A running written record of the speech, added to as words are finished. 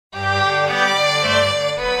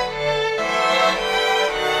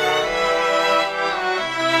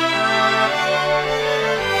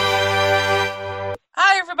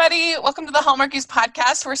welcome to the Hallmarkies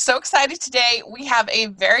podcast. We're so excited today. We have a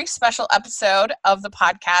very special episode of the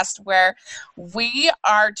podcast where we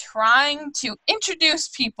are trying to introduce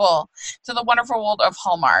people to the wonderful world of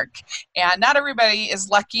Hallmark. And not everybody is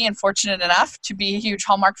lucky and fortunate enough to be a huge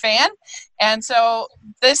Hallmark fan. And so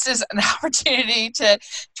this is an opportunity to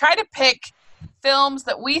try to pick films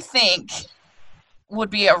that we think would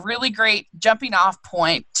be a really great jumping off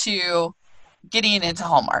point to getting into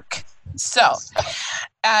Hallmark. So,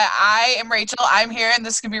 I am Rachel. I'm here, and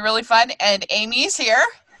this is going to be really fun. And Amy's here.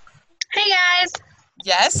 Hey, guys.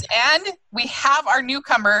 Yes, and we have our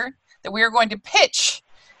newcomer that we are going to pitch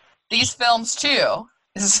these films to.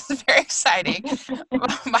 This is very exciting.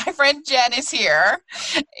 My friend Jen is here.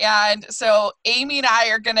 And so Amy and I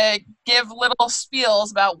are going to give little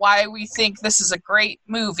spiels about why we think this is a great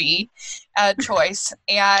movie choice.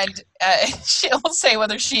 And she'll say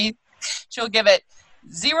whether she'll give it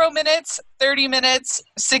 0 minutes, 30 minutes,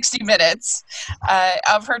 60 minutes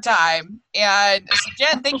of her time. And so,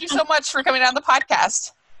 Jen, thank you so much for coming on the podcast.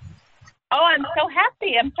 Oh, I'm so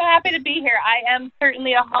happy. I'm so happy to be here. I am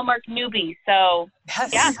certainly a Hallmark newbie, so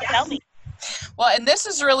yes. Yeah, tell me. Well, and this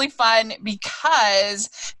is really fun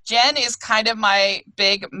because Jen is kind of my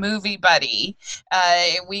big movie buddy.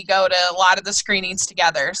 We go to a lot of the screenings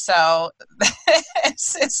together, so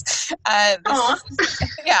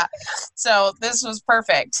yeah. So this was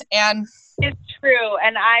perfect, and it's true.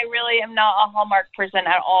 And I really am not a Hallmark person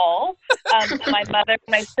at all. My mother and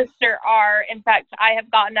my sister are. In fact, I have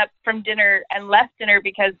gotten up from dinner and left dinner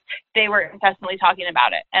because they were incessantly talking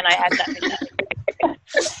about it, and I had that.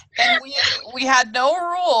 And we had no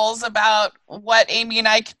rules about what Amy and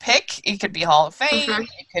I could pick. It could be Hall of Fame,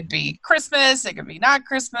 It could be Christmas, it could be not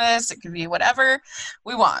Christmas, it could be whatever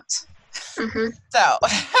we want. So,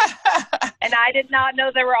 and I did not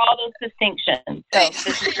know there were all those distinctions. So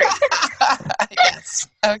this is great. Yes.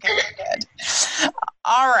 Okay. Good.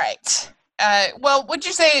 All right. Well, would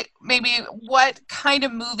you say maybe what kind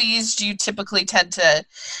of movies do you typically tend to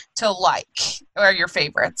like, or are your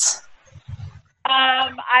favorites?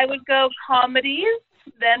 I would go comedies,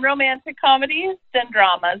 then romantic comedies, then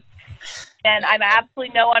dramas. And I'm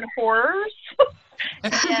absolutely no on horrors.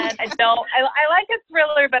 And I like a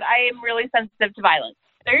thriller, but I am really sensitive to violence.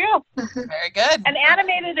 There you go. Very good. And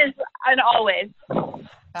animated is an always.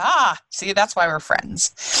 Ah, see, that's why we're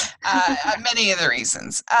friends. Many of the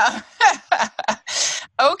reasons.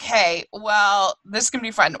 Okay, well, this can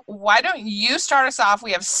be fun. Why don't you start us off?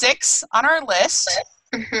 We have 6 on our list.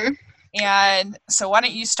 And so why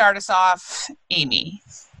don't you start us off, Amy?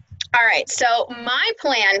 All right, so my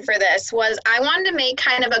plan for this was I wanted to make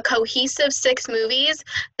kind of a cohesive 6 movies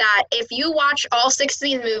that if you watch all 6 of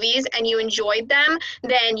these movies and you enjoyed them,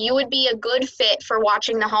 then you would be a good fit for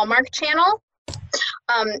watching the Hallmark Channel.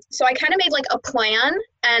 So I kind of made like a plan,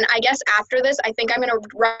 and I guess after this, I think I'm going to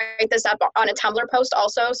write this up on a Tumblr post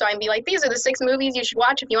also, so I can be like, these are the 6 movies you should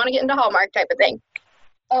watch if you want to get into Hallmark type of thing.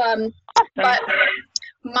 But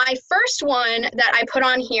my first one that I put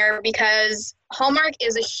on here, because Hallmark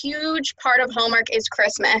is a huge part of Hallmark, is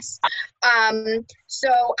Christmas. So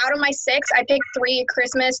out of my 6, I picked 3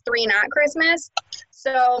 Christmas, 3 not Christmas.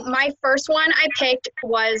 So my first one I picked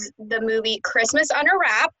was the movie Christmas Under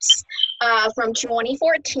Wraps from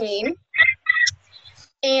 2014.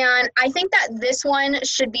 And I think that this one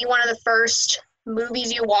should be one of the first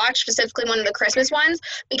movies you watch, specifically one of the Christmas ones,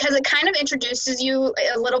 because it kind of introduces you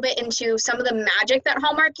a little bit into some of the magic that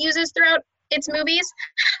Hallmark uses throughout its movies.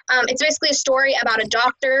 It's basically a story about a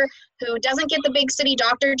doctor who doesn't get the big city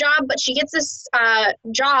doctor job, but she gets this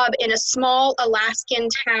job in a small Alaskan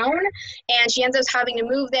town, and she ends up having to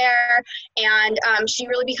move there, and she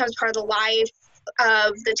really becomes part of the life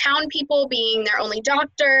of the town people, being their only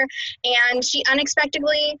doctor, and she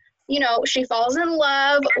unexpectedly, she falls in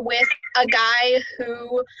love with a guy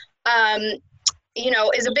who,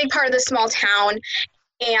 is a big part of the small town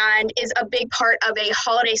and is a big part of a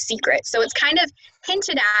holiday secret. So it's kind of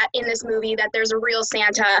hinted at in this movie that there's a real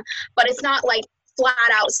Santa, but it's not like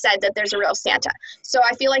flat out said that there's a real Santa. So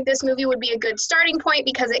I feel like this movie would be a good starting point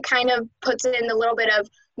because it kind of puts in the little bit of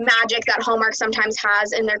magic that Hallmark sometimes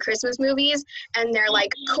has in their Christmas movies and their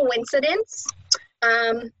like coincidence.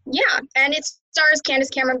 And it stars Candace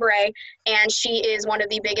Cameron Bure, and she is one of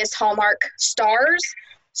the biggest Hallmark stars.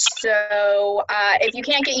 So if you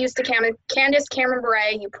can't get used to Candace Cameron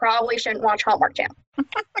Bure, you probably shouldn't watch Hallmark Channel.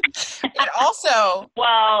 It also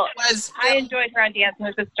was I enjoyed her on Dancing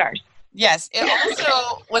with the Stars. Yes, it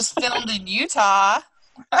also was filmed in Utah.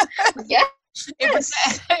 Yeah.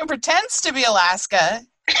 It pretends to be Alaska,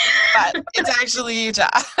 but it's actually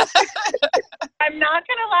Utah. I'm not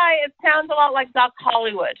going to lie, it sounds a lot like Doc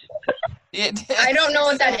Hollywood. I don't know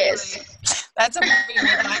what that is. That's a movie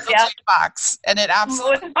with Michael J. Fox, and it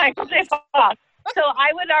absolutely with Michael J. Fox. So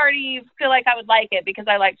I would already feel like I would like it because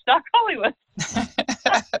I like Stock Hollywood.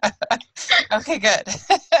 Okay, good.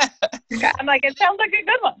 I'm like, it sounds like a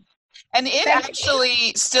good one. And it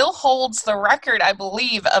actually still holds the record, I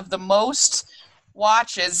believe, of the most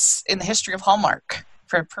watches in the history of Hallmark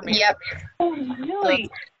for premiere. Yep. Oh, really?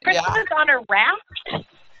 Christmas on a Raft?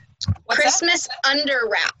 Christmas Under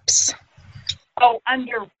Wraps. Oh,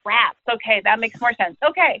 Under Wraps. Okay, that makes more sense.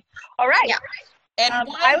 Okay, all right. Yeah. And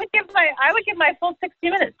I would give my full 60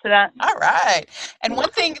 minutes to that. All right. And one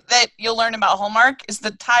thing that you'll learn about Hallmark is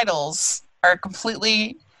the titles are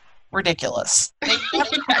completely ridiculous. They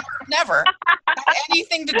never have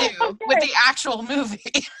anything to do with the actual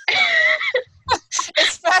movie,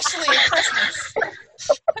 especially at Christmas.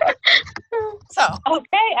 So.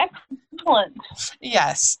 Okay, excellent.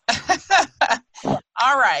 Yes.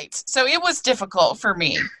 All right. So it was difficult for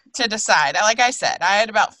me to decide. Like I said, I had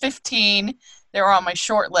about 15 that were on my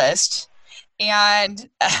short list. And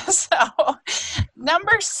so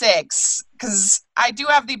number 6, because I do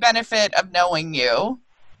have the benefit of knowing you.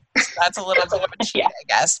 So that's a little bit of a cheat, I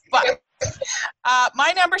guess. But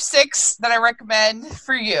my number 6 that I recommend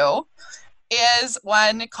for you is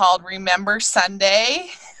one called Remember Sunday.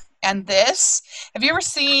 And this, have you ever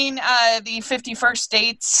seen the 51st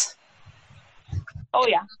Dates? Oh,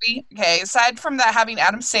 yeah. Movie? Okay, aside from that having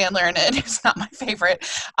Adam Sandler in it, who's not my favorite,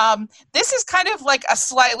 this is kind of like a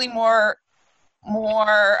slightly more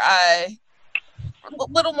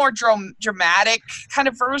little more dramatic kind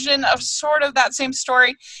of version of sort of that same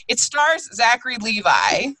story. It stars Zachary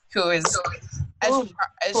Levi, who is who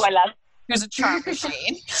I love. Who's a charm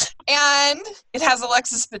machine, and it has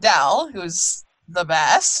Alexis Bledel, who's the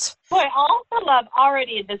best. Who I also love.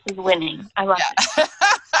 Already, this is winning. I love it.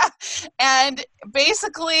 And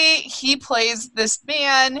basically, he plays this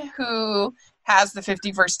man who has the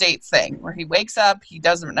 51st Dates thing, where he wakes up, he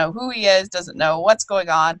doesn't know who he is, doesn't know what's going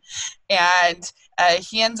on, and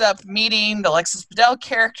he ends up meeting the Alexis Bledel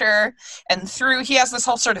character, and he has this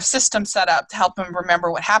whole sort of system set up to help him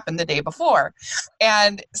remember what happened the day before.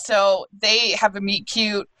 And so they have a meet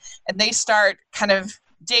cute, and they start kind of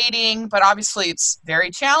dating, but obviously it's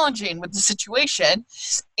very challenging with the situation,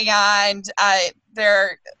 and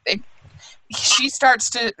she starts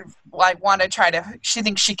to want to she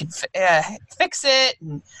thinks she can fix it,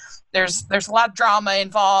 and there's a lot of drama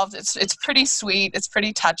involved. It's pretty sweet, it's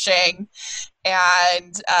pretty touching,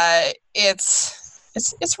 and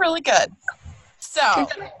it's really good. So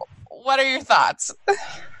what are your thoughts?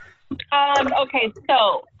 Okay,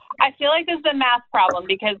 so I feel like this is a math problem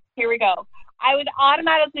because here we go. I would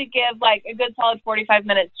automatically give like a good solid 45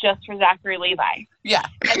 minutes just for Zachary Levi. Yeah.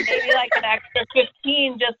 And maybe like an extra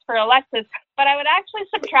 15 just for Alexis. But I would actually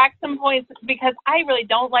subtract some points because I really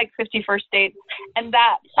don't like 51st Dates. And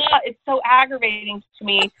that plot is so aggravating to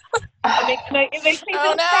me. It makes me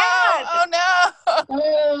feel sad. Oh, no.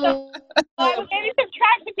 So I would maybe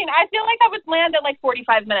subtract 15. I feel like I would land at like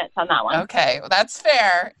 45 minutes on that one. Okay. Well, that's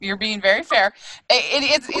fair. You're being very fair.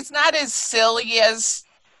 It's not as silly as...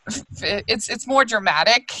 It's more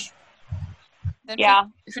dramatic than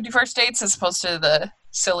 51st Dates as opposed to the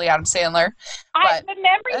silly Adam Sandler. The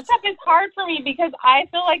memory stuff is hard for me because I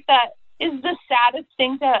feel like that is the saddest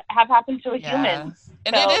thing to have happened to a human.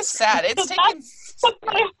 And it is sad. It's taken...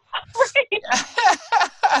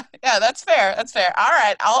 Yeah, that's fair. That's fair. All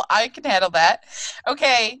right, I can handle that.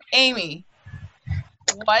 Okay, Amy,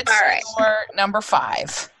 what's your number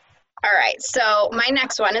 5? All right, so my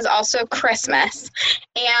next one is also Christmas,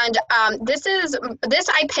 and this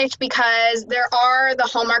I picked because there are the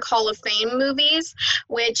Hallmark Hall of Fame movies,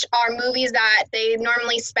 which are movies that they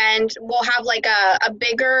normally will have like a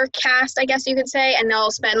bigger cast, I guess you could say, and they'll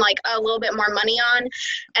spend like a little bit more money on,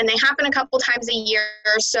 and they happen a couple times a year,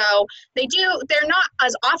 so they're not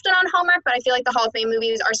as often on Hallmark, but I feel like the Hall of Fame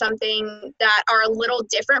movies are something that are a little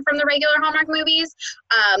different from the regular Hallmark movies,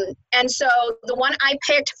 and so the one I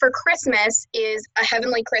picked for Christmas is A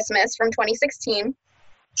Heavenly Christmas from 2016.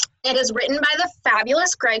 It is written by the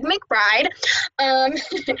fabulous Greg McBride.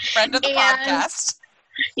 Friend of the podcast.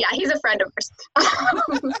 Yeah, he's a friend of ours.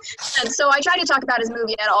 And so I try to talk about his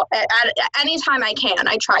movie at any time I can.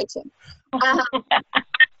 I try to.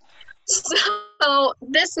 So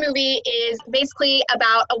this movie is basically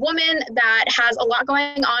about a woman that has a lot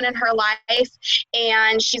going on in her life,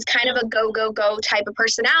 and she's kind of a go type of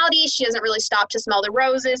personality. She doesn't really stop to smell the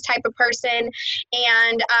roses type of person,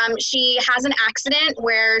 and she has an accident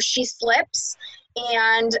where she slips,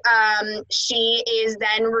 and she is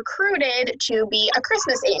then recruited to be a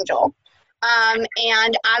Christmas angel.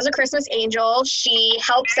 And as a Christmas angel, she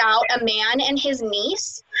helps out a man and his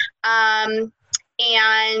niece. And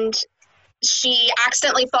she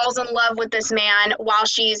accidentally falls in love with this man while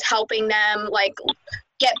she's helping them, like,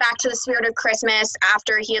 get back to the spirit of Christmas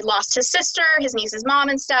after he had lost his sister, his niece's mom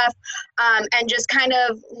and stuff, and just kind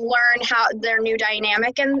of learn how their new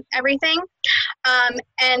dynamic and everything. And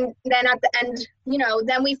then at the end,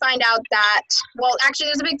 then we find out that, well, actually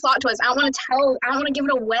there's a big plot twist. I don't want to give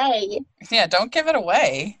it away. Yeah, don't give it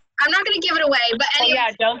away. I'm not going to give it away, but anyway. Oh,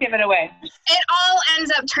 yeah, don't give it away. It all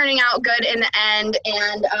ends up turning out good in the end,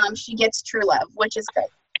 and she gets true love, which is great.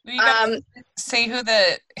 You gotta say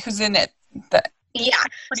who's in it. Yeah,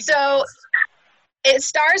 so it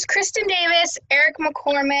stars Kristen Davis, Eric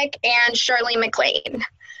McCormick, and Shirley MacLaine.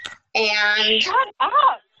 And shut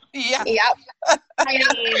up. Yeah. Yep. I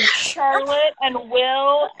mean, Charlotte and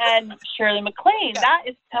Will and Shirley MacLaine. Yeah. That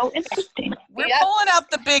is so interesting. We're pulling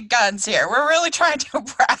out the big guns here. We're really trying to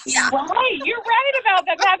impress. Yeah. Right, you're right about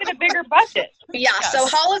them having a bigger budget. Yeah, Yes. So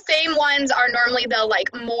Hall of Fame ones are normally the,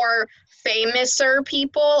 like, more famouser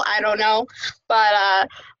people. I don't know. But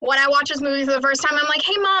when I watch this movie for the first time, I'm like,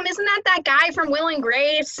 hey, Mom, isn't that guy from Will and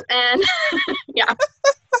Grace? And, yeah.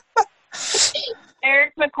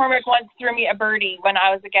 Eric McCormick once threw me a birdie when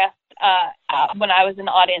I was a guest, when I was in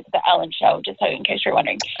the audience at the Ellen Show, just so in case you're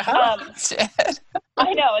wondering.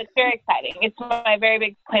 I know, it's very exciting. It's my very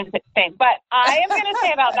big claim to fame. But I am going to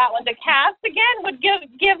say about that one, the cast, again, would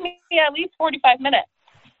give me at least 45 minutes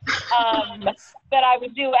that I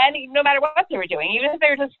would do no matter what they were doing, even if they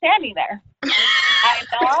were just standing there. I'm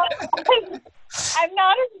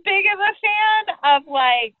not as big of a fan of,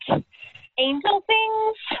 like, angel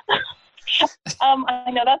things. I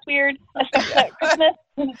know that's weird, especially at Christmas.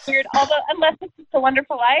 It's weird, unless it's It's a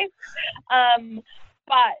Wonderful Life.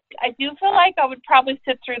 But I do feel like I would probably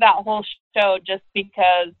sit through that whole show just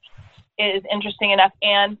because it is interesting enough.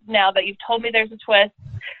 And now that you've told me there's a twist,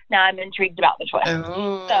 now I'm intrigued about the twist.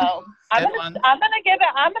 Ooh, so I'm gonna give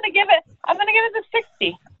it a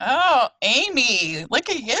 60. Oh, Amy, look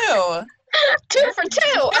at you. 2 for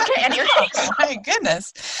 2. Okay, anyways. Oh, my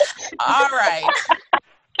goodness. All right.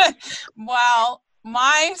 Well,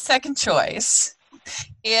 my second choice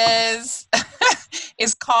is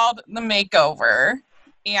called The Makeover,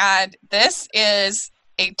 and this is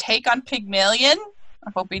a take on Pygmalion.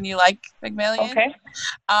 I'm hoping you like Pygmalion. Okay.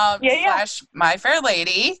 Slash My Fair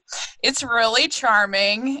Lady. It's really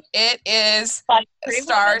charming. It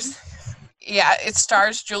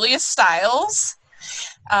stars Julia Stiles,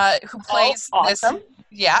 who plays awesome. this.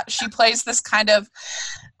 Yeah, she plays this kind of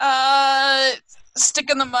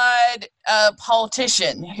stick in the mud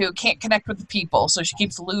politician who can't connect with the people, so she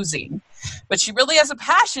keeps losing. But she really has a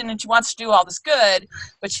passion and she wants to do all this good,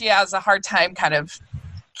 but she has a hard time kind of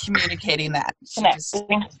communicating that.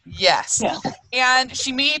 Yes. Yeah. And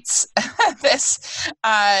she meets this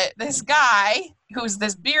guy who's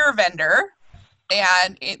this beer vendor,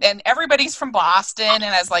 and everybody's from Boston and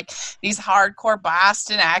has like these hardcore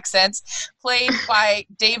Boston accents, played by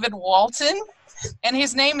David Walton. And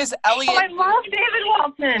his name is Elliot. Oh, I love David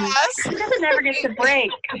Walton. Yes. He doesn't ever get to break.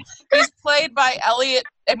 He's played by Elliot.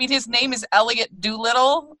 I mean, his name is Elliot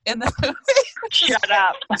Doolittle in the movie. Shut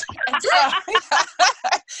up.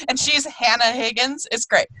 And she's Hannah Higgins. It's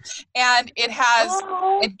great. And it has,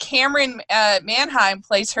 and Cameron Manheim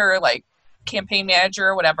plays her like campaign manager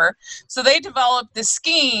or whatever. So they developed this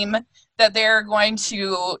scheme that they're going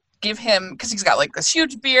to give him, because he's got like this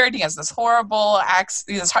huge beard, he has this horrible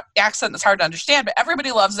accent that's hard to understand, but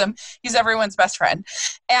everybody loves him. He's everyone's best friend.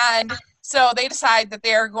 And so they decide that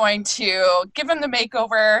they're going to give him the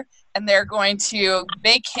makeover, and they're going to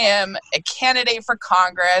make him a candidate for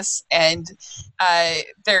Congress, and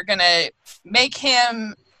they're going to make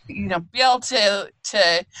him, be able to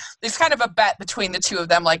there's kind of a bet between the two of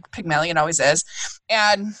them, like Pygmalion always is,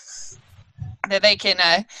 and that they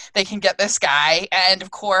can get this guy, and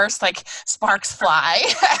of course, like, sparks fly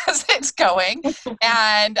as it's going,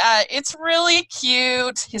 and it's really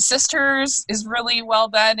cute. His sister's is really well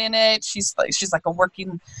done in it. She's like a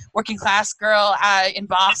working class girl in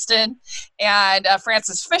Boston, and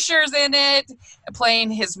Frances Fisher's in it,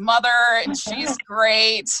 playing his mother, and she's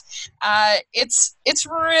great. It's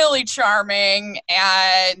really charming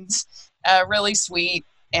and really sweet,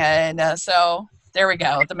 and so. There we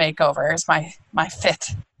go. The Makeover is my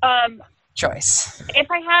fifth choice.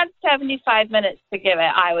 If I had 75 minutes to give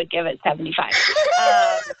it, I would give it 75.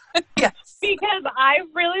 Yes. Because I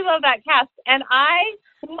really love that cast. And I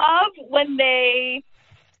love when they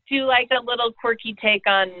do like a little quirky take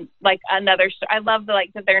on like another. I love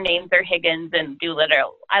that their names are Higgins and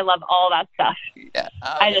Doolittle. I love all that stuff. Yeah.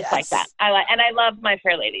 Oh, I just like that. I love My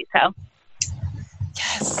Fair Lady. So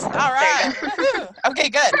Yes. All right. Okay,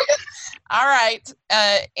 good. All right,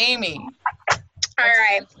 Amy. All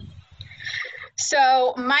right.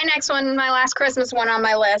 So my next one, my last Christmas one on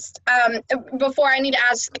my list. Before I need to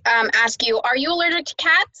ask you, are you allergic to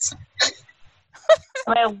cats?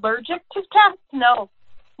 Am I allergic to cats? No.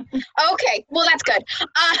 Okay, well that's good.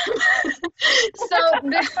 So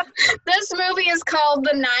this movie is called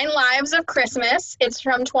The 9 Lives of Christmas. It's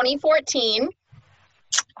from 2014.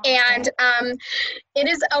 And it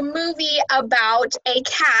is a movie about a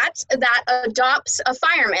cat that adopts a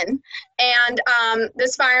fireman. And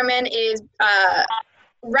this fireman is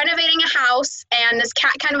renovating a house, and this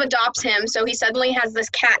cat kind of adopts him. So he suddenly has this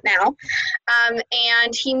cat now.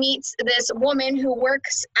 And he meets this woman who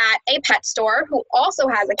works at a pet store who also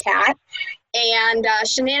has a cat. And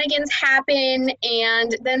shenanigans happen,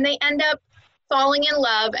 and then they end up falling in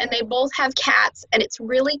love, and they both have cats, and it's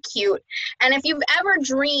really cute. And if you've ever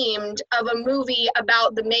dreamed of a movie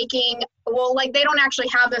about the making, well, like they don't actually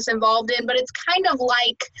have this involved in, but it's kind of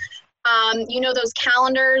like, you know, those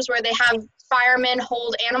calendars where they have firemen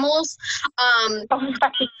hold animals.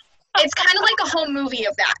 It's kind of like a home movie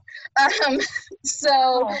of that.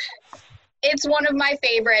 So it's one of my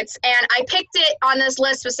favorites, and I picked it on this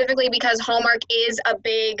list specifically because Hallmark is a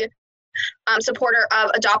big supporter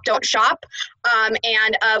of Adopt, Don't Shop,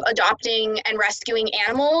 and of adopting and rescuing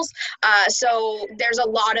animals. So there's a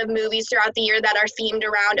lot of movies throughout the year that are themed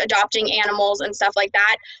around adopting animals and stuff like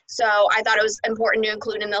that. So I thought it was important to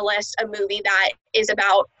include in the list a movie that is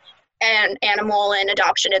about an animal and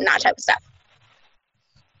adoption and that type of stuff.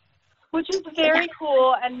 Which is very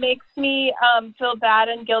cool and makes me feel bad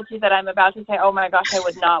and guilty that I'm about to say, oh my gosh, I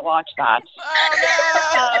would not watch that.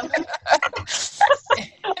 Oh, no.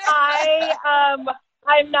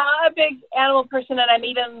 I'm not a big animal person, and I'm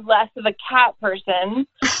even less of a cat person.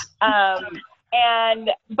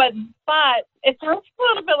 But it sounds a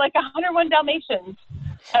little bit like 101 Dalmatians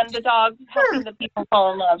and the dog helping the people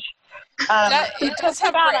fall in love. It does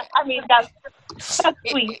have that's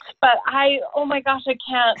sweet, but oh my gosh, I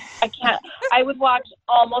can't. I would watch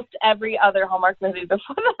almost every other Hallmark movie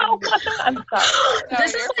before that one. I'm sorry. No,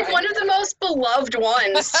 this is like fine. One of the most beloved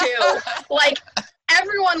ones too. Like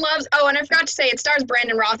everyone loves. Oh, and I forgot to say, it stars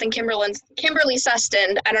Brandon Roth and Kimberly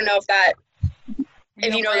Sutton. I don't know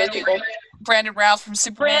if you know those people. Brandon Routh from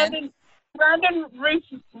Superman. Brandon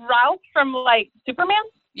Routh from like Superman.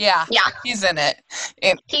 Yeah, he's in it.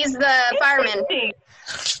 And he's the fireman.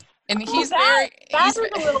 And he's that is a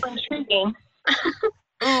little intriguing.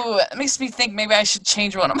 Ooh, it makes me think maybe I should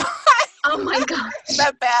change one of mine. Oh my god. Is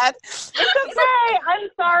that bad? It's okay. I'm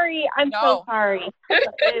sorry. So sorry.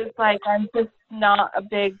 It's like I'm just not a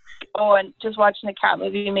big and just watching a cat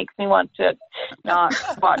movie makes me want to not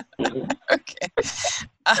watch TV. Okay.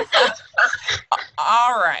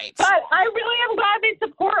 All right. But I really am glad they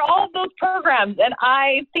support all of those programs, and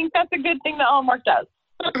I think that's a good thing that Hallmark does.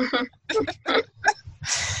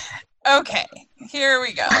 Okay, here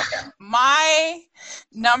we go. My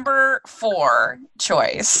number 4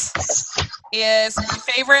 choice is my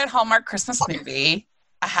favorite Hallmark Christmas movie.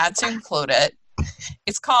 I had to include it.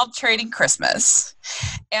 It's called Trading Christmas.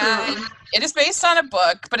 And it is based on a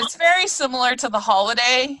book, but it's very similar to The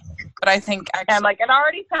Holiday. But I think actually... I'm like, it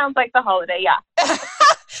already sounds like The Holiday, yeah.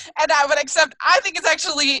 And I would accept, I think it's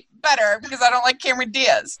actually better because I don't like Cameron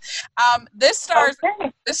Diaz. This stars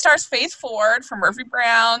Faith Ford from Murphy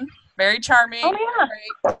Brown. Very charming. Oh,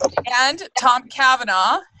 yeah. And Tom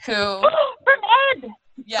Cavanaugh, who... from Ed!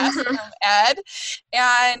 Yes, from Ed.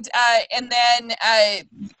 And then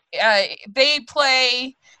they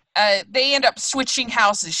play... they end up switching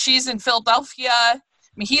houses. She's in Philadelphia.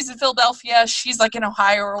 He's in Philadelphia. She's like in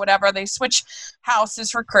Ohio or whatever. They switch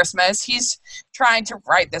houses for Christmas. He's trying to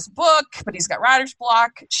write this book, but he's got writer's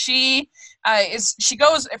block. She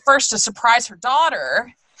goes at first to surprise her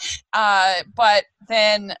daughter, but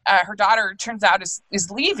then her daughter turns out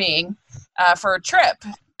is leaving for a trip.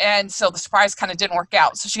 And so the surprise kind of didn't work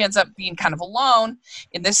out. So she ends up being kind of alone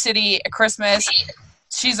in this city at Christmas.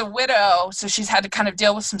 She's a widow, so she's had to kind of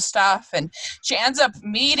deal with some stuff. And she ends up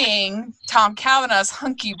meeting Tom Cavanaugh's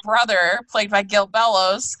hunky brother, played by Gil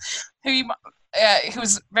Bellows,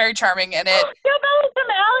 who's very charming in it. Gil Bellows from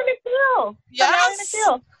Ally McBeal. Yes.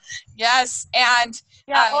 Yes. And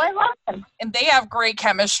I love him. And they have great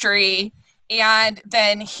chemistry. And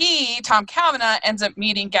then Tom Cavanaugh, ends up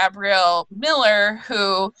meeting Gabrielle Miller,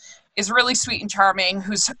 who is really sweet and charming,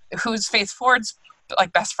 who's Faith Ford's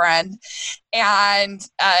like best friend, and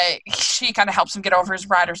she kind of helps him get over his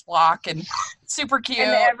writer's block, and super cute.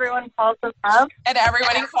 And everyone falls in love. And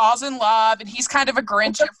everybody falls in love, and he's kind of a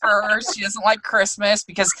Grinch at first. He doesn't like Christmas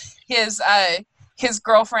because his his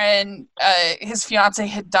girlfriend, his fiance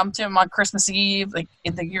had dumped him on Christmas Eve, like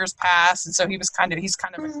in the years past, and so he's kind of a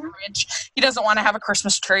Grinch. He doesn't want to have a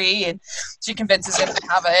Christmas tree, and she convinces him to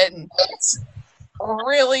have it, and it's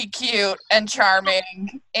really cute and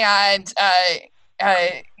charming. And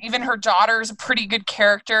even her daughter's a pretty good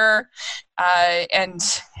character, and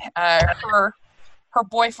her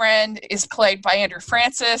boyfriend is played by Andrew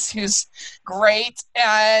Francis, who's great.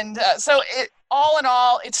 And so all in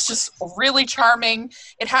all, it's just really charming.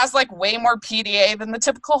 It has like way more PDA than the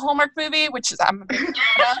typical Hallmark movie, which is I'm a big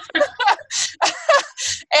fan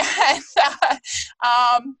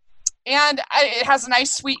of. And it has a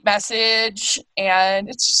nice, sweet message, and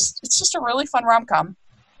it's just a really fun rom-com.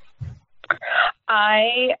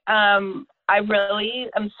 I really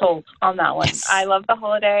am sold on that one. Yes. I love the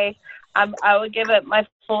holiday. I would give it my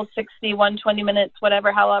full 60, 120 minutes,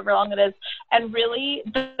 whatever, however long it is. And really,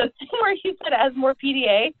 the thing where you said it has more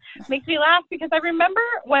PDA makes me laugh, because I remember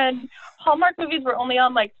when Hallmark movies were only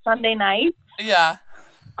on like Sunday nights. Yeah.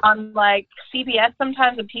 On like CBS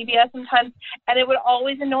sometimes and PBS sometimes, and it would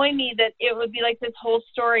always annoy me that it would be like this whole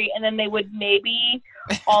story, and then they would maybe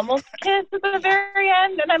almost kiss at the very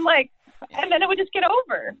end, and I'm like, and then it would just get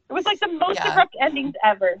over. It was like the most abrupt endings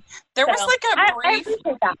ever. There was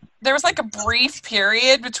like a brief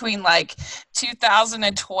period between like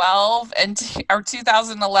 2012 or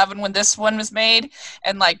 2011 when this one was made,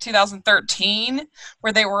 and like 2013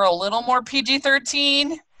 where they were a little more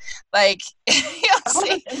PG-13. Like,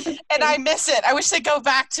 see, and I miss it. I wish they'd go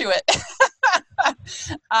back to it.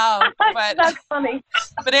 But that's funny.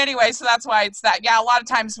 But anyway, so that's why it's that. Yeah, a lot of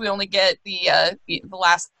times we only get the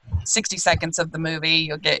last 60 seconds of the movie.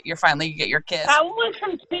 You get your kiss. That one was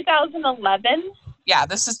from 2011. Yeah,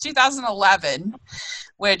 this is 2011,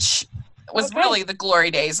 which was really the glory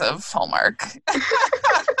days of Hallmark.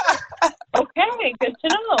 Okay, good to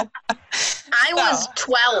know. I was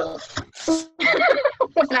 12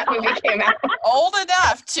 when that movie came out. Old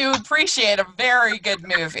enough to appreciate a very good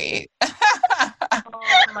movie.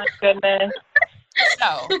 Oh my goodness.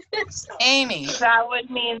 So, Amy. That would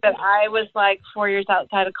mean that I was like 4 years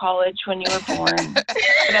outside of college when you were born.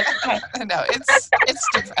 That's okay. No, it's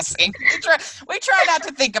depressing. We try not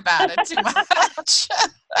to think about it too much.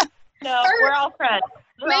 No, we're all friends.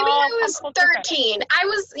 Maybe I was 13. I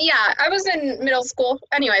was in middle school.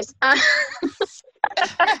 Anyways.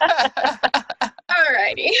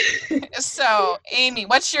 Alrighty. So, Amy,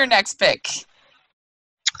 what's your next pick?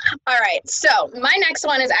 All right. So, my next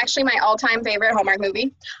one is actually my all-time favorite Hallmark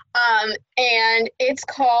movie. And it's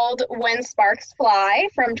called When Sparks Fly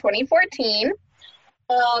from 2014.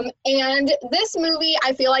 And this movie,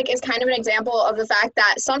 I feel like, is kind of an example of the fact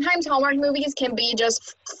that sometimes Hallmark movies can be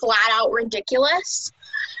just flat out ridiculous.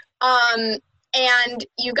 And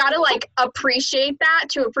you gotta like appreciate that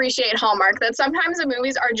to appreciate Hallmark, that sometimes the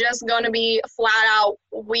movies are just gonna be flat out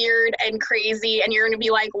weird and crazy, and you're gonna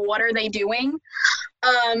be like, what are they doing?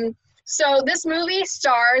 So this movie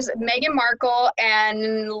stars Meghan Markle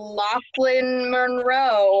and Lachlan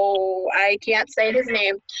Monroe. I can't say his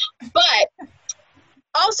name, but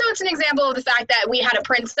also it's an example of the fact that we had a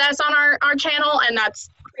princess on our channel, and that's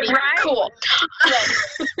pretty cool.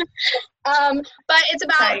 But it's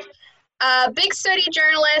about a big city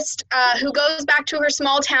journalist who goes back to her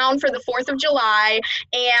small town for the 4th of July,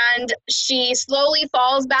 and she slowly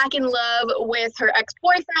falls back in love with her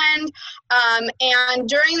ex-boyfriend. And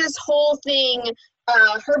during this whole thing,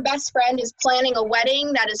 her best friend is planning a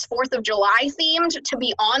wedding that is 4th of July themed to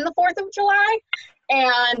be on the 4th of July.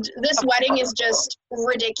 And this wedding is just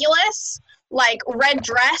ridiculous, like red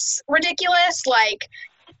dress ridiculous, like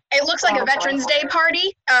it looks like a Veterans Day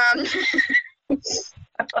party.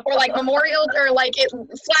 Or like Memorial, or like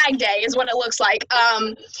Flag Day is what it looks like.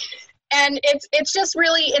 And it's just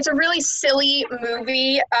really, it's a really silly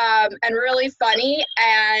movie, and really funny.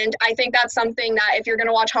 And I think that's something that if you're going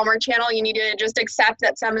to watch Hallmark Channel, you need to just accept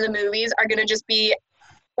that some of the movies are going to just be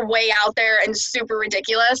way out there and super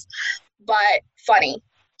ridiculous, but funny.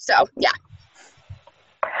 So, yeah.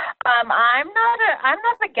 I'm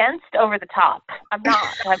not against over the top. I'm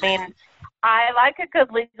not. I mean, I like a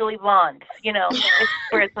good Legally Blonde,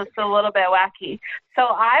 where it's just a little bit wacky. So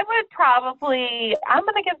I'm going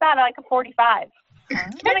to give that like a 45.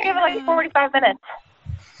 I'm going to give it like 45 minutes.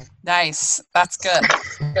 Nice. That's good.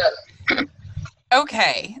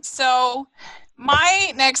 Okay. So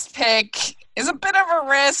my next pick is a bit of a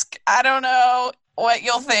risk. I don't know what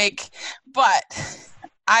you'll think, but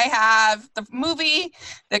I have the movie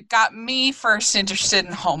that got me first interested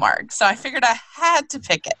in Hallmark. So I figured I had to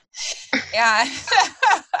pick it. And,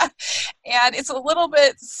 and it's a little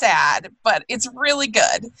bit sad, but it's really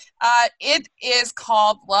good. It is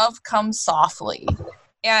called Love Comes Softly.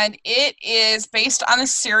 And it is based on a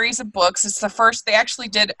series of books. It's the first, they actually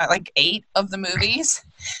did like 8 of the movies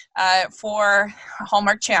for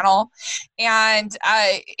Hallmark Channel. And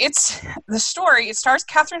it's the story, it stars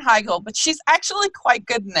Katherine Heigl, but she's actually quite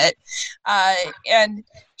good in it. And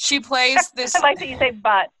she plays this. I like that you say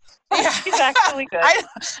but. Yeah. She's actually good.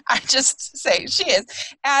 I just say she is.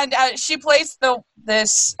 And she plays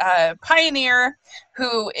this pioneer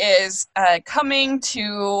who is coming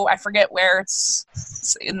to, I forget where, it's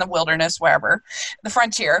in the wilderness, wherever, the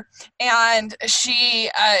frontier. And she,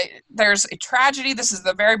 there's a tragedy. This is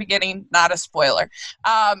the very beginning, not a spoiler,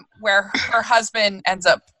 where her husband ends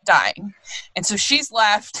up dying. And so she's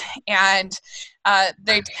left, and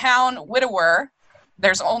the town widower,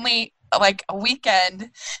 there's only like a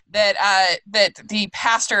weekend that the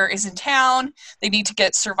pastor is in town. They need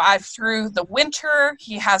to survive through the winter.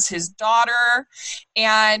 He has his daughter,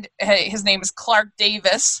 and his name is Clark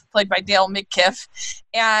Davis, played by Dale Midkiff.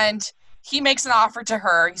 And he makes an offer to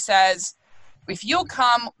her. He says, if you'll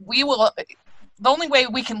come, the only way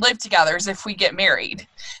we can live together is if we get married.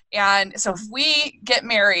 And so if we get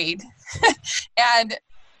married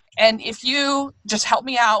and if you just help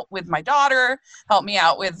me out with my daughter, help me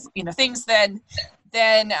out with, things, then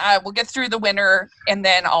we'll get through the winter, and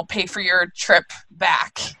then I'll pay for your trip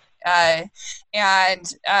back.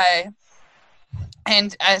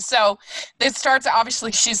 So it starts,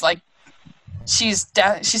 obviously she's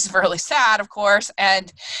really sad, of course,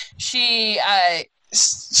 and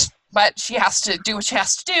but she has to do what she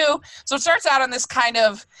has to do. So it starts out on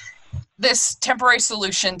this temporary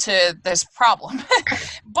solution to this problem.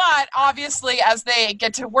 But obviously, as they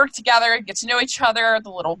get to work together and get to know each other,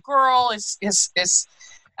 the little girl is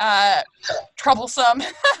troublesome,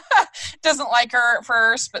 doesn't like her at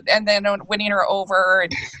first, and then winning her over.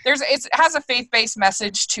 And it has a faith-based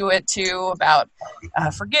message to it too, about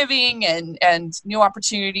forgiving and new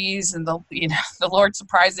opportunities, and the Lord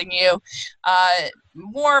surprising you.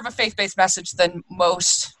 More of a faith-based message than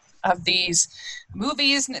most of these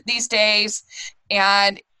movies these days,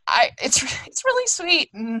 and it's really sweet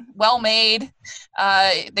and well made.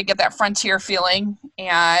 They get that frontier feeling,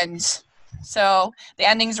 and so the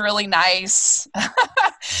ending's really nice.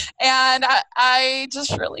 And I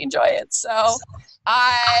just really enjoy it. So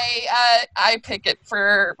I pick it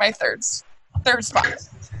for my third spot.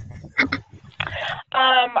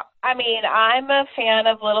 I mean, I'm a fan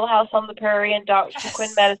of Little House on the Prairie and Dr.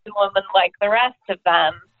 Quinn Medicine Woman, like the rest of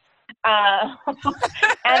them. And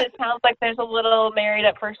it sounds like there's a little Married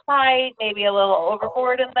at First Sight, maybe a little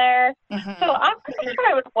Overboard in there. Mm-hmm. So I'm pretty sure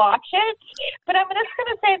I would watch it. But I'm just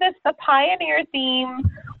going to say this, the Pioneer theme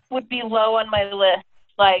would be low on my list.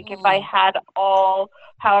 Like, if I had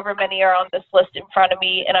however many are on this list in front of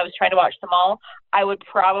me and I was trying to watch them all, I would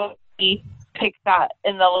probably pick that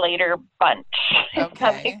in the later bunch. Okay. If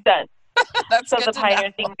that makes sense. So the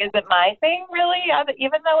Pioneer thing isn't my thing, really,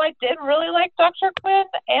 even though I did really like Dr. Quinn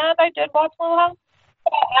and I did watch Little House.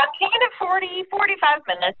 I'm giving it 45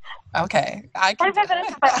 minutes. Okay. 45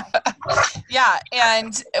 minutes. Yeah,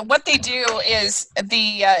 and what they do is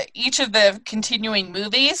each of the continuing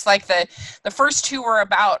movies, like the first 2 are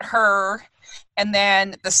about her, and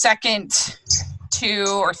then the second 2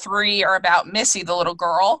 or 3 are about Missy, the little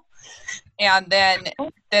girl. And then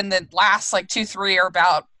the last 2, 3 are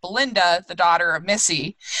about Belinda, the daughter of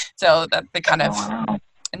Missy. So that they kind of,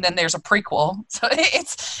 and then there's a prequel. So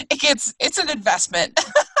it's an investment.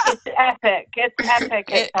 It's epic. It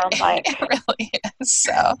sounds like. It really is.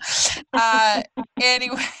 So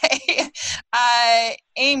anyway,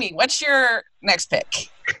 Amy, what's your next pick?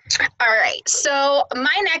 All right, so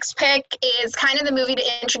my next pick is kind of the movie to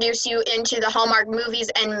introduce you into the Hallmark movies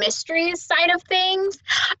and mysteries side of things.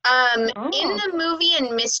 In the movie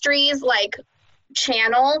and mysteries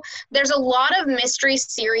channel, there's a lot of mystery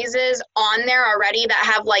series on there already that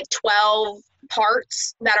have 12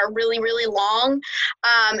 parts that are really, really long.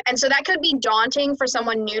 And so that could be daunting for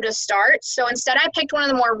someone new to start. So instead I picked one of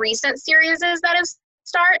the more recent series that is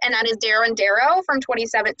start, and that is Darrow and Darrow from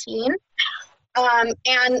 2017. And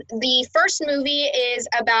the first movie is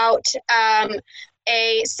about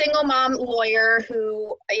a single mom lawyer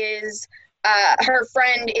who is her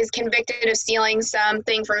friend is convicted of stealing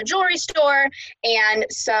something from a jewelry store, and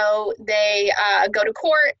so they go to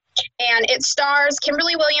court, and it stars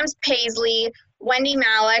Kimberly Williams Paisley, Wendy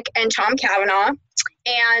Malick, and Tom Cavanaugh.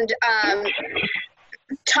 And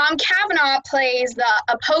Tom Cavanaugh plays the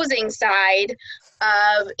opposing side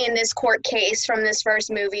in this court case from this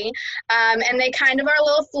first movie, and they kind of are a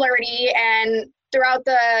little flirty. And they're on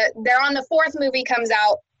the fourth movie comes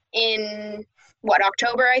out in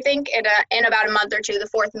October, I think, in about a month or two, the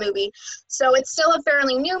fourth movie. So it's still a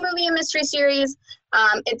fairly new movie and mystery series.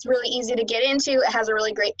 It's really easy to get into. It has a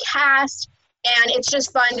really great cast. And it's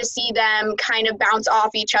just fun to see them kind of bounce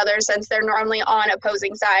off each other since they're normally on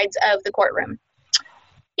opposing sides of the courtroom.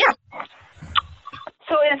 Yeah.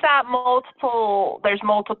 So is that there's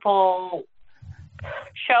multiple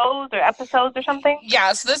shows or episodes or something?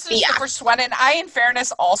 Yeah, so this is the first one, and I, in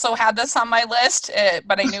fairness, also had this on my list,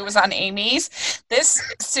 but I knew it was on Amy's. This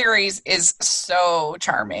series is so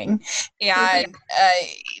charming, and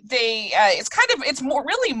it's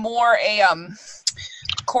really more a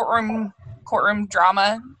courtroom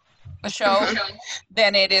drama show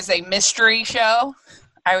than it is a mystery show,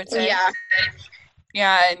 I would say.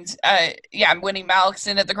 Yeah, and Winnie Malik's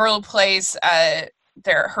in it. The girl who plays her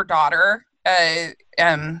daughter,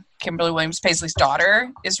 Kimberly Williams Paisley's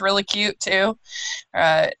daughter, is really cute too.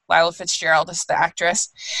 Lila Fitzgerald is the actress.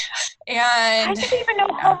 And I didn't even know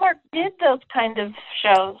Hallmark did those kind of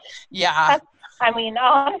shows. Yeah.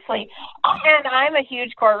 Honestly, and I'm a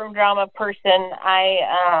huge courtroom drama person.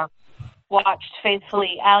 I watched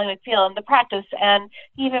faithfully Ally McBeal in The Practice, and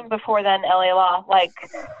even before then, LA Law.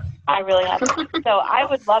 I really have. So I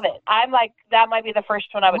would love it. I'm that might be the first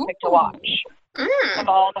one I would pick to watch of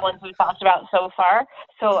all the ones we've talked about so far.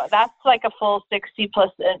 So that's a full 60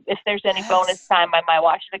 plus. If there's any bonus time, I might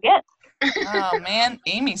watch it again. Oh man,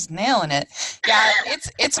 Amy's nailing it. Yeah,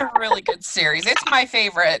 it's a really good series. It's my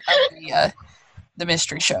favorite of the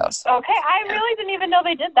mystery shows. Okay, I really didn't even know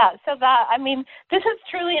they did that. So this is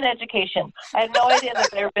truly an education. I had no idea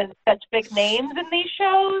that there have been such big names in these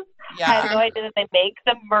shows. Yeah. I had no idea that they make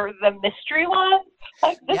the mystery ones.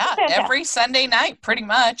 This is every Sunday night, pretty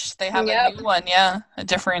much. They have a new one, a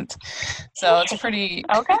different. So it's pretty.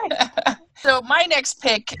 Okay. So my next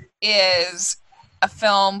pick is a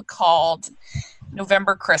film called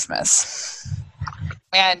November Christmas.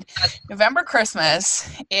 And November Christmas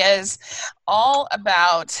is all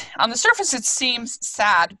about, on the surface it seems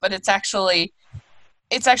sad, but it's actually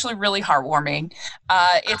really heartwarming.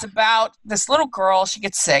 It's about this little girl. She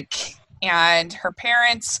gets sick, and her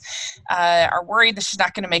parents are worried that she's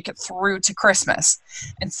not going to make it through to Christmas.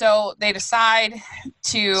 And so they decide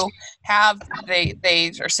to they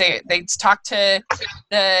talk to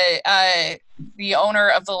the owner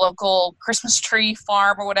of the local Christmas tree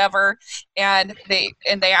farm or whatever, and they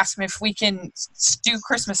ask him if we can do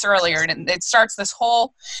Christmas earlier, and it starts this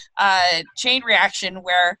whole chain reaction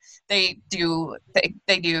where they do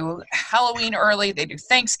Halloween early, they do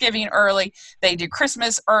Thanksgiving early, they do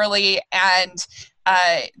Christmas early, and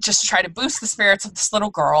just to try to boost the spirits of this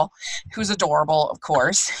little girl who's adorable, of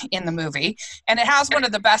course, in the movie. And it has one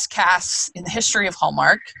of the best casts in the history of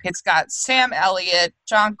Hallmark. It's got Sam Elliott,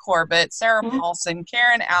 John Corbett, Sarah Paulson,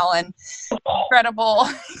 Karen Allen.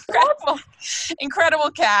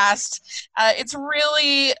 Incredible cast. It's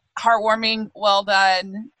really heartwarming, well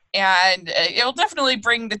done. And it'll definitely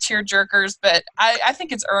bring the tear jerkers, but I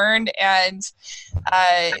think it's earned. And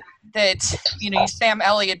that, Sam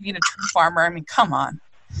Elliott being a tree farmer, come on.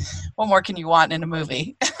 What more can you want in a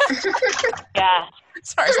movie? Yeah.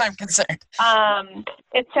 As far as I'm concerned.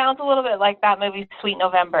 It sounds a little bit like that movie, Sweet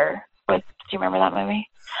November. Do you remember that movie?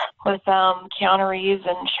 With Keanu Reeves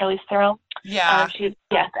and Charlize Theron? Yeah.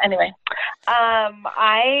 Anyway. I'm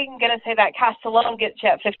going to say that cast alone gets you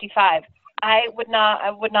at 55. I would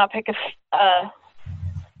not pick a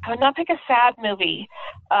sad movie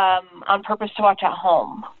on purpose to watch at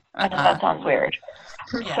home. I know that sounds weird.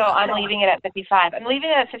 Yeah. So I'm leaving it at 55. I'm leaving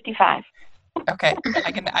it at 55. Okay,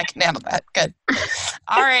 I can handle that. Good.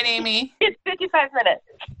 All right, Amy. It's 55 minutes.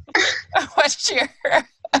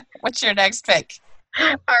 What's your next pick?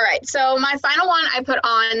 All right, so my final one I put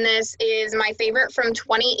on this is my favorite from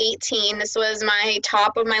 2018. This was my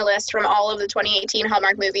top of my list from all of the 2018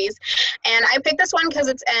 Hallmark movies. And I picked this one because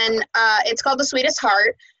it's called The Sweetest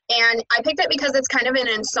Heart. And I picked it because it's kind of an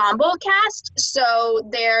ensemble cast. So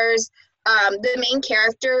there's the main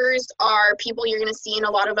characters are people you're going to see in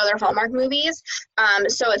a lot of other Hallmark movies.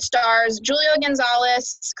 So it stars Julio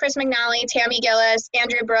Gonzalez, Chris McNally, Tammy Gillis,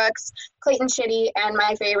 Andrea Brooks, Clayton Shetty, and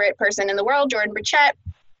my favorite person in the world, Jordan Burchett.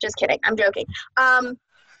 Just kidding. I'm joking.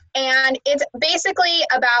 And it's basically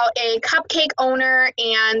about a cupcake owner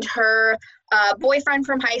and her boyfriend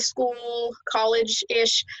from high school,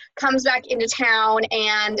 college-ish, comes back into town,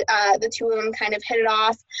 and the two of them kind of hit it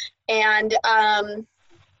off. And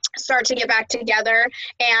start to get back together.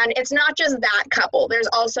 And it's not just that couple. There's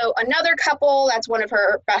also another couple that's one of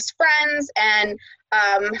her best friends, and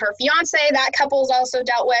her fiance, that couple's also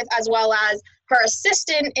dealt with, as well as her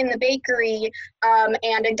assistant in the bakery,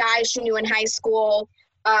 and a guy she knew in high school.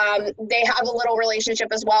 They have a little relationship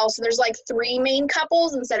as well. So there's like 3 main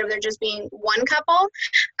couples instead of there just being one couple.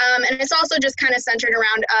 And it's also just kind of centered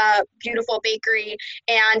around a beautiful bakery.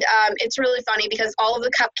 And it's really funny because all of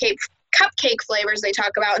the cupcake flavors they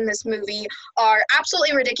talk about in this movie are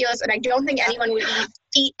absolutely ridiculous, and I don't think anyone would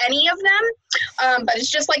eat any of them. But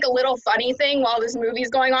it's just like a little funny thing while this movie's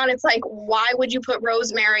going on. It's like, why would you put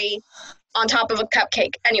rosemary on top of a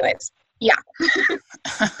cupcake? Anyways, yeah.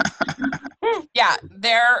 Yeah,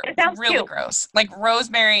 they're really cute. gross. Like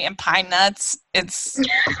rosemary and pine nuts. It's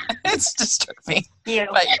it's disturbing. Yeah.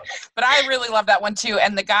 But I really love that one too.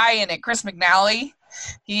 And the guy in it, Chris McNally,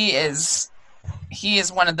 he is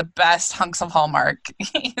one of the best hunks of Hallmark.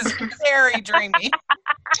 He is very dreamy.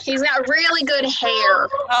 He's got really good hair.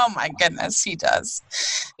 Oh my goodness, he does.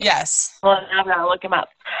 Yes. Well, I'm going to look him up.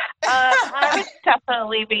 I would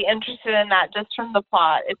definitely be interested in that just from the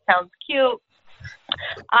plot. It sounds cute.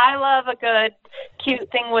 I love a good, cute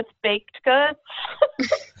thing with baked goods.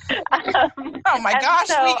 Oh my gosh.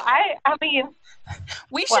 So I mean,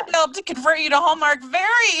 we should be able to convert you to Hallmark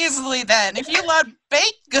very easily then, if you love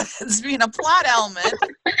baked goods being a plot element.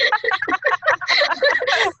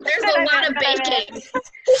 There's a lot of baking.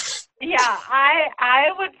 Yeah, I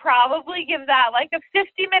would probably give that like a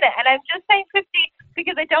 50-minute, and I'm just saying 50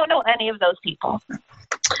 because I don't know any of those people.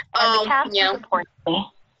 And the cast is important to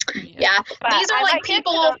me. Yeah, But these are I like might get to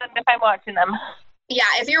people. know them if I'm watching them. Yeah,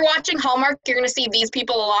 if you're watching Hallmark, you're going to see these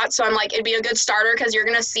people a lot. So I'm like, it'd be a good starter because you're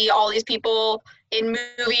going to see all these people in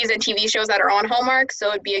movies and TV shows that are on Hallmark. So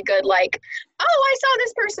it'd be a good, like, oh, I saw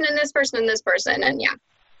this person and this person and this person. And yeah.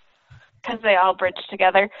 Because they all bridge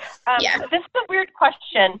together. Yeah. This is a weird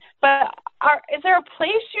question, but is there a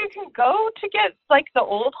place you can go to get, like, the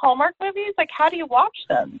old Hallmark movies? Like, how do you watch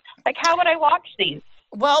them? Like, how would I watch these?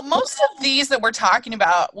 Well, most of these that we're talking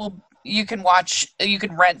about you can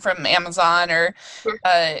rent from Amazon, or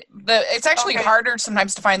it's actually harder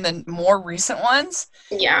sometimes to find the more recent ones.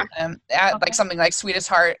 Yeah. Like something like Sweetest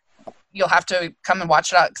Heart, you'll have to come and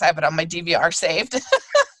watch it out because I have it on my DVR saved.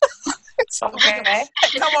 So Okay.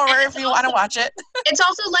 come over if you want to watch it. It's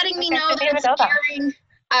also letting me know that it's airing.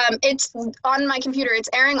 It's on my computer. It's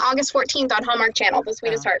airing August 14th on Hallmark Channel, The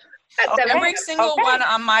Sweetest Heart. At 7. Every single one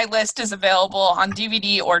on my list is available on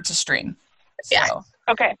DVD or to stream. So. Yeah.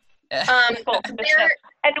 Okay. Cool.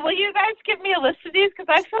 And will you guys give me a list of these? Because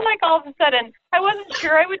I feel like all of a sudden I wasn't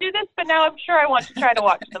sure I would do this, but now I'm sure I want to try to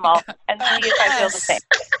watch them all and see if I feel the same.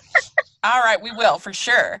 All right, we will for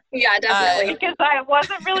sure. Yeah, definitely. Because I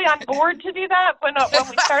wasn't really on board to do that when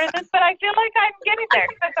we started this, but I feel like I'm getting there.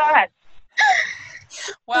 So go ahead.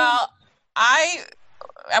 Well, I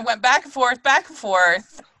went back and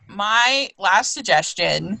forth. My last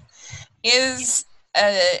suggestion is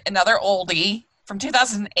another oldie from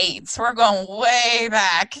 2008. So we're going way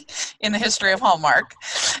back in the history of Hallmark.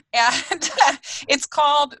 And it's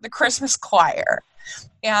called The Christmas Choir.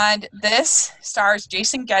 And this stars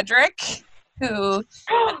Jason Gedrick, who...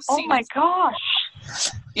 Oh my gosh.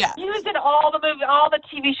 Yeah. He was in all the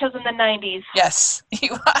TV shows in the 90s. Yes, he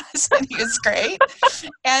was. And he was great.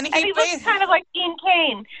 And he looks kind of like Ian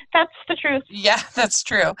Kane. That's the truth. Yeah, that's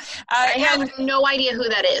true. I have no idea who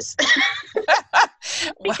that is.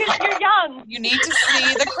 Because you're young. You need to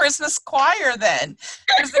see The Christmas Choir then.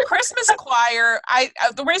 Because The Christmas Choir,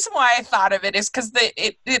 the reason why I thought of it is because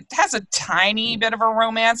it has a tiny bit of a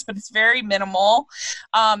romance, but it's very minimal.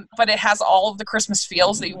 But it has all of the Christmas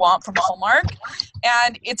feels that you want from Hallmark.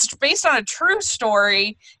 And it's based on a true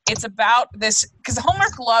story. It's about this, because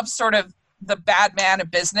Hallmark loves sort of the bad man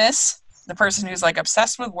of business, the person who's like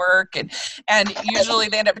obsessed with work, and usually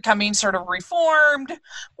they end up becoming sort of reformed,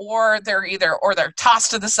 or they're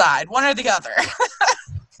tossed to the side, one or the other.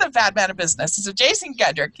 The bad man of business. So Jason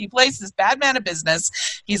Gedrick, he plays this bad man of business.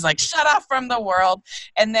 He's like shut off from the world,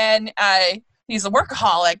 and then he's a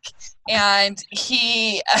workaholic, and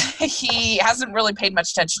he hasn't really paid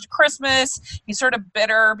much attention to Christmas. He's sort of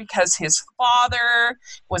bitter because his father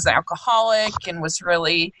was an alcoholic and was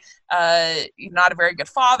really not a very good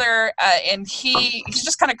father, and he's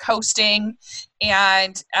just kind of coasting,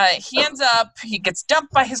 and he gets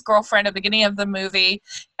dumped by his girlfriend at the beginning of the movie,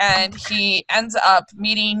 and he ends up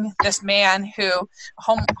meeting this man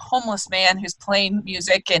homeless man who's playing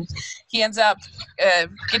music, and he ends up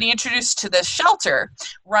getting introduced to this shelter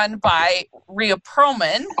run by Rhea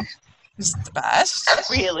Perlman, who's the best.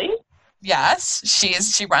 Really? Yes,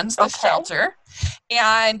 she runs the shelter,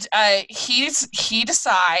 and he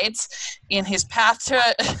decides in his path to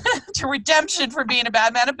to redemption for being a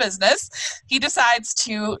bad man of business, he decides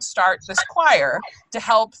to start this choir to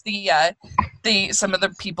help the some of the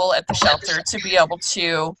people at the shelter to be able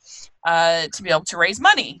to raise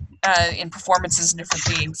money in performances and different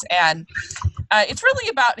things. And it's really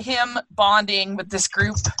about him bonding with this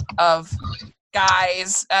group of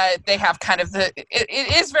guys. They have kind of it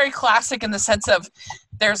is very classic in the sense of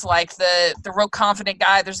there's like the real confident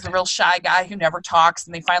guy, there's the real shy guy who never talks,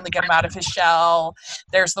 and they finally get him out of his shell.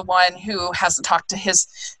 There's the one who hasn't talked to his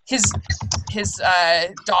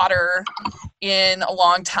daughter in a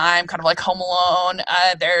long time, kind of like Home Alone.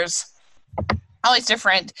 There's all these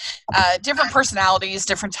different personalities,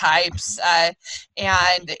 different types,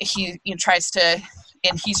 and he tries to.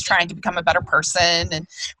 And he's trying to become a better person, and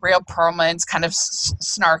Rio Perlman's kind of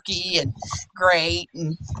snarky and great,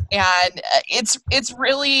 and it's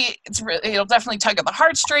really it'll definitely tug at the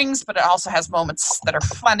heartstrings, but it also has moments that are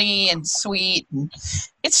funny and sweet, and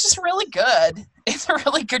it's just really good. It's a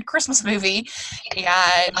really good Christmas movie,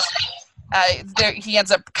 and he ends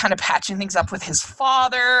up kind of patching things up with his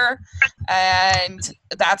father, and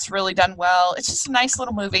that's really done well. It's just a nice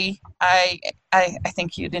little movie. I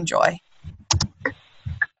think you'd enjoy.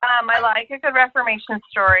 I like a good Reformation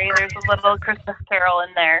story. There's a little Christmas carol in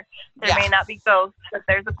there. There may not be ghosts, but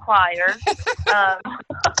there's a choir.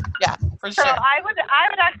 Yeah, for sure. So I would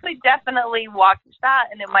actually definitely watch that,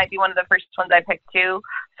 and it might be one of the first ones I pick too.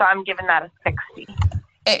 So I'm giving that a 60.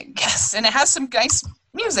 Yes, and it has some nice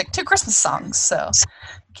music, 2 Christmas songs. So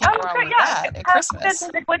can't go wrong with that at Christmas.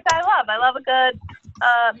 Music, which I love. I love a good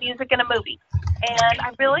music in a movie. And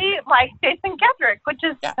I really like Jason Gedrick, which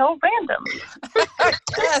is so random.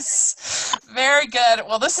 Yes, very good.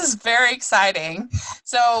 Well, this is very exciting.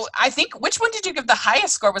 So I think, which one did you give the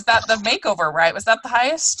highest score? Was that the Makeover, right? Was that the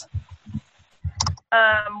highest?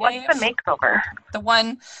 What's the Makeover?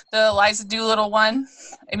 The Liza Doolittle one?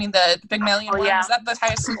 I mean, the Big Million one? Was that the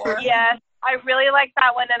highest score? Yes, I really like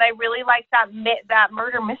that one, and I really like that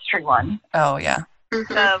murder mystery one. Oh, yeah.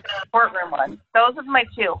 The courtroom one. Those are my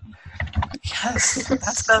 2. Yes,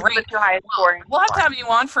 that's Those great. Are the 2 highest scoring. We'll have to have you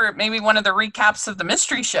on for maybe one of the recaps of the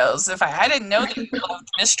mystery shows. If I didn't know that you loved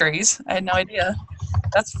mysteries. I had no idea.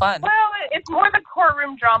 That's fun. Well, it's more the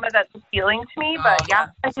courtroom drama that's appealing to me, but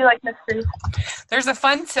I do like mysteries. There's a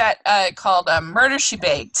fun set called Murder, She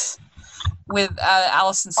Baked with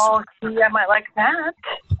Allison Sweeney. Oh, see, I might like that.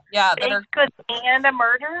 Yeah, Baked Goods and a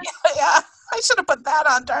murder? Yeah, I should have put that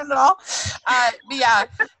on, darn it all.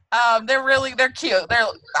 They're cute. They're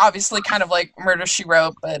obviously kind of like Murder, She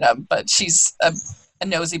Wrote, but she's a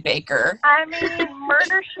nosy baker. I mean,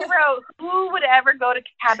 Murder, She Wrote. Who would ever go to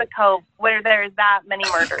Cabot Cove where there's that many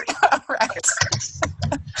murders? Right.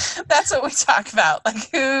 That's what we talk about. Like,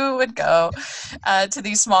 who would go to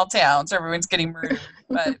these small towns where everyone's getting murdered?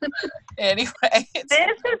 But anyway. This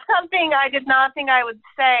is something I did not think I would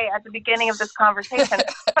say at the beginning of this conversation.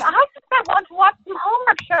 But I just want to watch some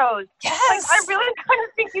Hallmark shows. Yes. Like, I really kind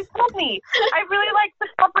of think you told me. I really like the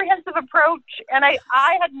comprehensive approach, and I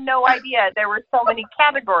had no idea there were so many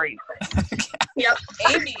categories. Yep.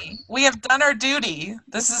 Amy, we have done our duty.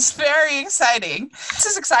 This is very exciting. This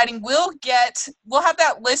is exciting. We'll have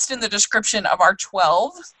that list in the description of our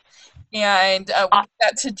 12. And we'll get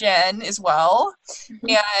that to Jen as well.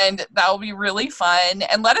 And that will be really fun.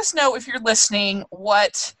 And let us know, if you're listening,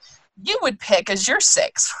 what you would pick as your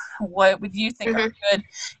 6. What would you think are good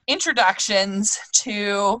introductions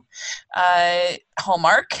to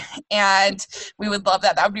Hallmark? And we would love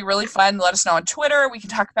that. That would be really fun. Let us know on Twitter. We can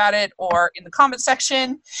talk about it, or in the comment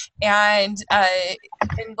section. And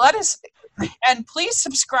let us... And please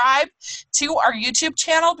subscribe to our YouTube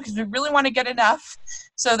channel, because we really want to get enough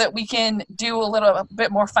so that we can do a little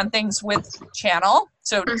bit more fun things with the channel.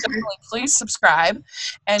 So definitely please subscribe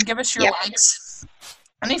and give us your likes.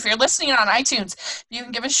 And if you're listening on iTunes, you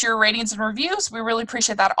can give us your ratings and reviews. We really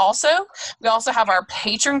appreciate that also. We also have our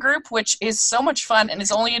patron group, which is so much fun and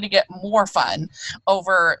is only going to get more fun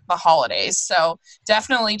over the holidays. So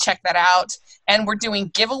definitely check that out. And we're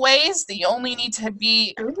doing giveaways. You only need to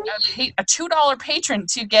be a $2 patron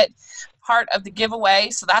to get part of the giveaway.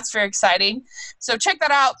 So that's very exciting. So check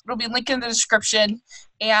that out. It'll be linked in the description.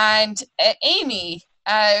 And Amy,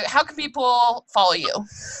 how can people follow you?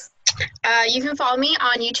 You can follow me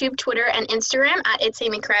on YouTube, Twitter, and Instagram at It's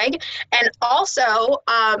Amy Craig. And also,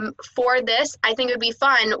 for this, I think it would be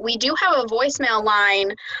fun. We do have a voicemail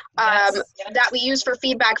line that we use for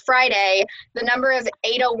Feedback Friday. The number is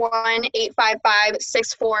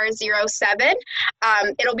 801-855-6407.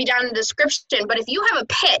 It'll be down in the description. But if you have a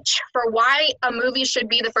pitch for why a movie should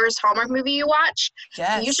be the first Hallmark movie you watch,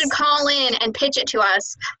 you should call in and pitch it to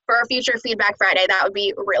us for a future Feedback Friday. That would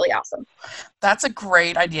be really awesome. That's a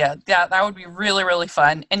great idea. Yeah, that would be really, really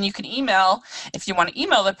fun. And you can email, if you want to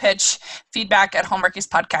email the pitch,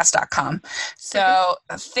 feedback@hallmarkiespodcast.com. So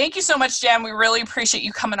thank you so much, Jen. We really appreciate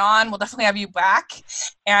you coming on. We'll definitely have you back.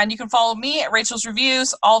 And you can follow me at Rachel's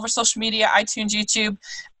Reviews, all of our social media, iTunes, YouTube,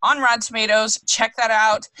 on Rotten Tomatoes. Check that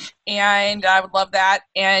out. And I would love that.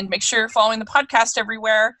 And make sure you're following the podcast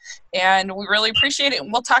everywhere. And we really appreciate it.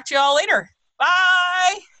 And we'll talk to you all later.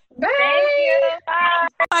 Bye. Bye. Thank you. Bye.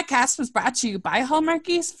 The podcast was brought to you by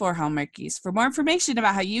Hallmarkies for Hallmarkies. For more information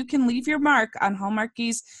about how you can leave your mark on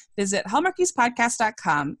Hallmarkies, visit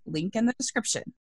hallmarkiespodcast.com. Link in the description.